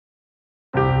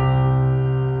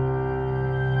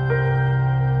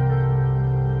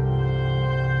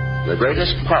The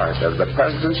greatest part of the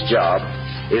president's job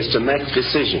is to make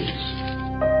decisions.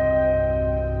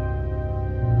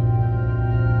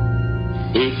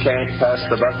 He can't pass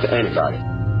the buck to anybody.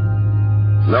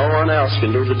 No one else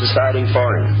can do the deciding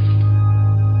for him.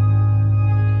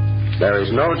 There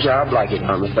is no job like it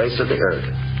on the face of the earth.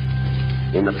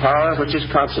 In the power which is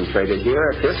concentrated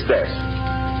here at this desk,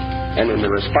 and in the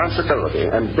responsibility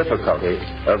and difficulty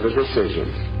of the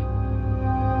decisions.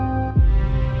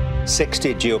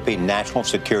 60 GOP national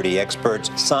security experts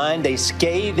signed a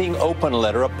scathing open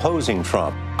letter opposing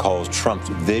Trump, calls Trump's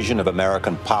vision of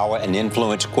American power and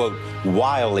influence, quote,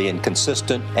 wildly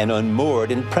inconsistent and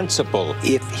unmoored in principle.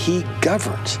 If he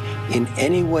governs in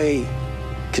any way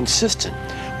consistent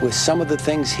with some of the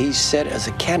things he said as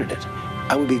a candidate,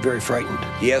 I would be very frightened.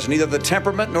 He has neither the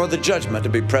temperament nor the judgment to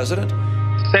be president.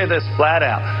 Say this flat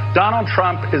out. Donald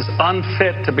Trump is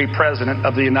unfit to be president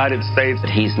of the United States.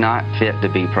 He's not fit to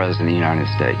be president of the United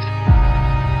States.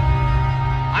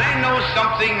 I know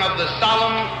something of the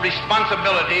solemn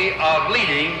responsibility of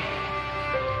leading.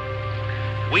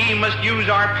 We must use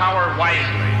our power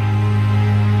wisely.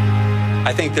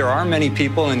 I think there are many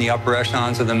people in the upper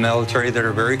echelons of the military that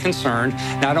are very concerned,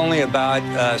 not only about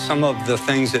some of the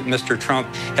things that Mr. Trump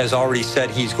has already said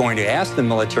he's going to ask the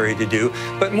military to do,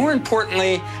 but more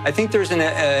importantly, I think there's an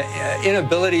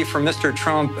inability for Mr.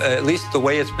 Trump, at least the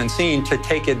way it's been seen, to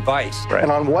take advice. Right.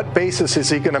 And on what basis is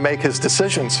he going to make his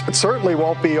decisions? It certainly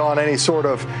won't be on any sort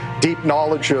of deep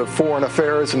knowledge of foreign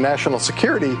affairs and national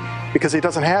security, because he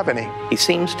doesn't have any. He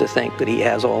seems to think that he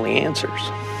has all the answers,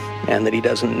 and that he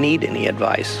doesn't need any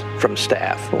advice from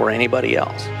staff or anybody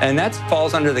else. And that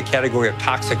falls under the category of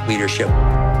toxic leadership.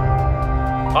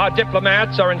 Our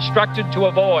diplomats are instructed to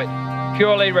avoid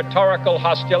purely rhetorical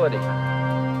hostility.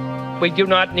 We do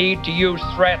not need to use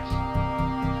threats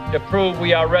to prove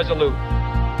we are resolute.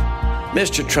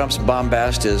 Mr. Trump's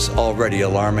bombast is already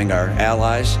alarming our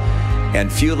allies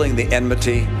and fueling the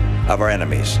enmity of our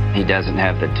enemies. He doesn't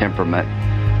have the temperament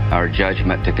or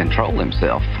judgment to control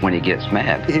himself when he gets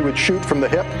mad. He would shoot from the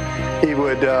hip. He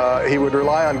would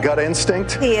rely on gut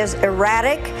instinct. He is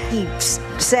erratic. He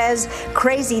says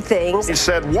crazy things. He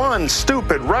said one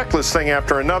stupid, reckless thing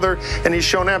after another, and he's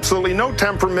shown absolutely no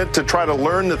temperament to try to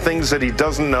learn the things that he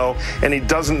doesn't know, and he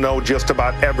doesn't know just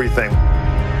about everything.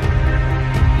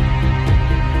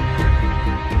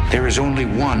 There is only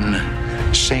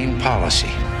one sane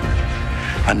policy.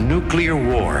 A nuclear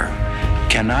war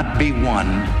cannot be won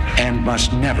and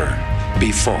must never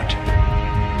be fought.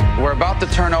 We're about to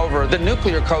turn over the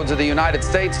nuclear codes of the United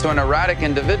States to an erratic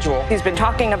individual. He's been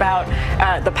talking about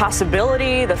the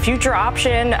possibility, the future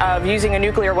option of using a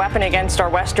nuclear weapon against our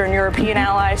Western European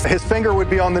allies. His finger would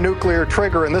be on the nuclear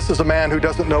trigger, and this is a man who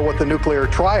doesn't know what the nuclear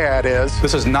triad is.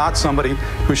 This is not somebody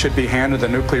who should be handed the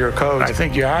nuclear codes. I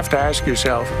think you have to ask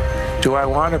yourself, do I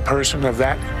want a person of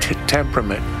that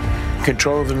temperament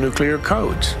control the nuclear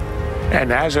codes?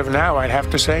 And as of now, I'd have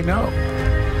to say no.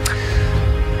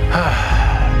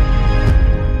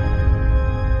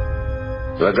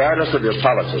 Regardless of your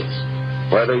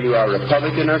politics, whether you are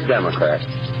Republican or Democrat,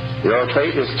 your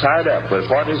fate is tied up with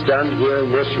what is done here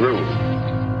in this room.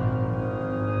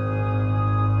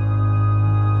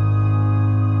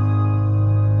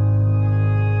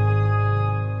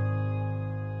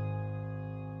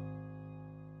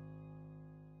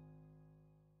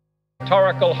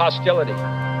 Rhetorical hostility.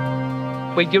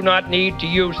 We do not need to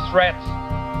use threats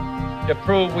to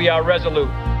prove we are resolute.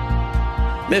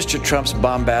 Mr. Trump's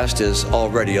bombast is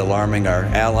already alarming our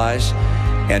allies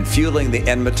and fueling the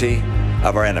enmity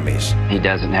of our enemies. He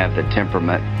doesn't have the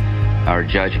temperament or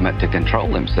judgment to control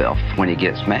himself when he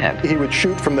gets mad. He would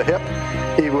shoot from the hip.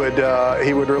 He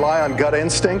would rely on gut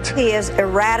instinct. He is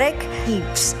erratic. He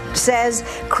says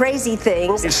crazy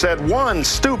things. He said one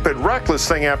stupid, reckless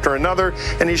thing after another,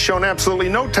 and he's shown absolutely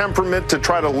no temperament to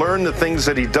try to learn the things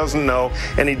that he doesn't know,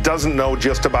 and he doesn't know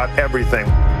just about everything.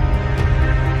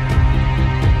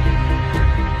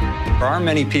 There are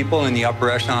many people in the upper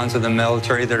echelons of the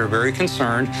military that are very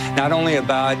concerned, not only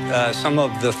about some of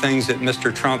the things that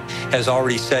Mr. Trump has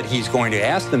already said he's going to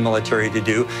ask the military to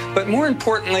do, but more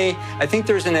importantly, I think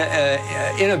there's an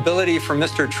inability for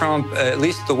Mr. Trump, at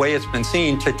least the way it's been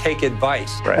seen, to take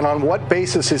advice. Right. And on what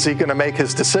basis is he going to make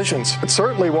his decisions? It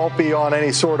certainly won't be on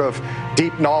any sort of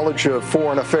deep knowledge of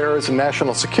foreign affairs and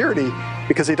national security,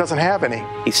 because he doesn't have any.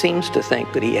 He seems to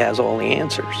think that he has all the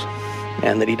answers,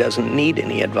 and that he doesn't need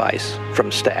any advice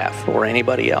from staff or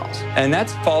anybody else. And that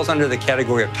falls under the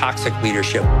category of toxic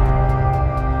leadership.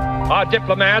 Our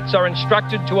diplomats are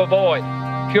instructed to avoid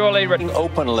purely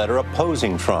open letter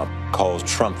opposing Trump, calls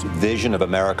Trump's vision of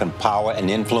American power and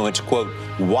influence, quote,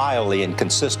 wildly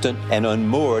inconsistent and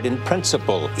unmoored in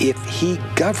principle. If he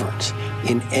governs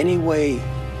in any way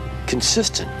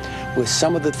consistent with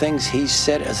some of the things he's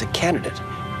said as a candidate,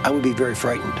 I would be very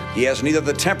frightened. He has neither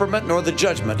the temperament nor the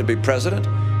judgment to be president.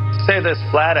 Say this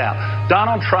flat out.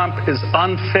 Donald Trump is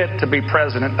unfit to be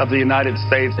president of the United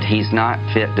States. He's not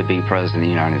fit to be president of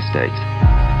the United States.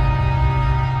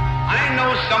 I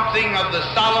know something of the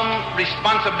solemn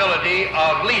responsibility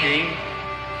of leading.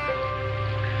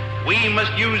 We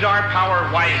must use our power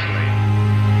wisely.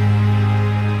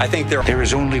 I think there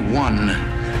is only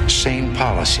one sane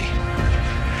policy.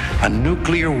 A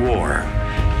nuclear war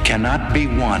cannot be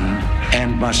won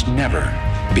and must never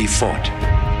be fought.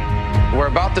 We're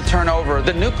about to turn over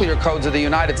the nuclear codes of the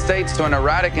United States to an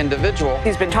erratic individual.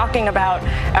 He's been talking about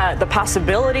the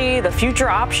possibility, the future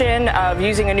option of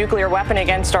using a nuclear weapon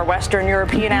against our Western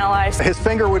European allies. His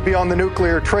finger would be on the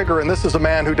nuclear trigger, and this is a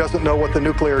man who doesn't know what the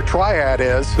nuclear triad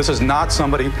is. This is not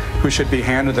somebody who should be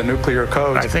handed the nuclear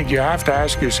codes. I think you have to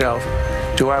ask yourself,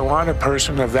 do I want a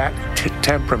person of that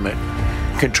temperament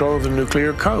control the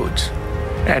nuclear codes?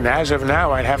 And as of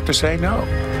now, I'd have to say no.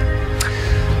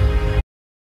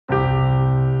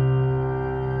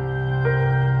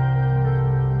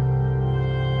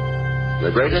 The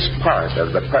greatest part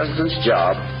of the president's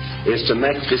job is to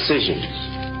make decisions.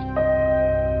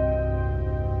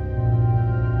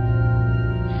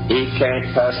 He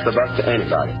can't pass the buck to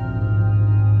anybody.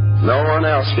 No one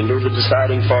else can do the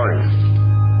deciding for him.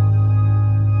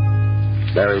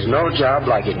 There is no job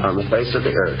like it on the face of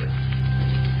the earth.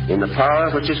 In the power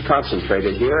which is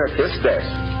concentrated here at this desk,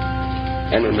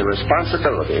 and in the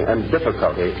responsibility and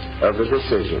difficulty of the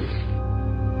decisions.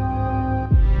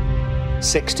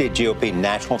 60 GOP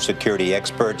national security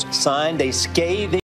experts signed a scathing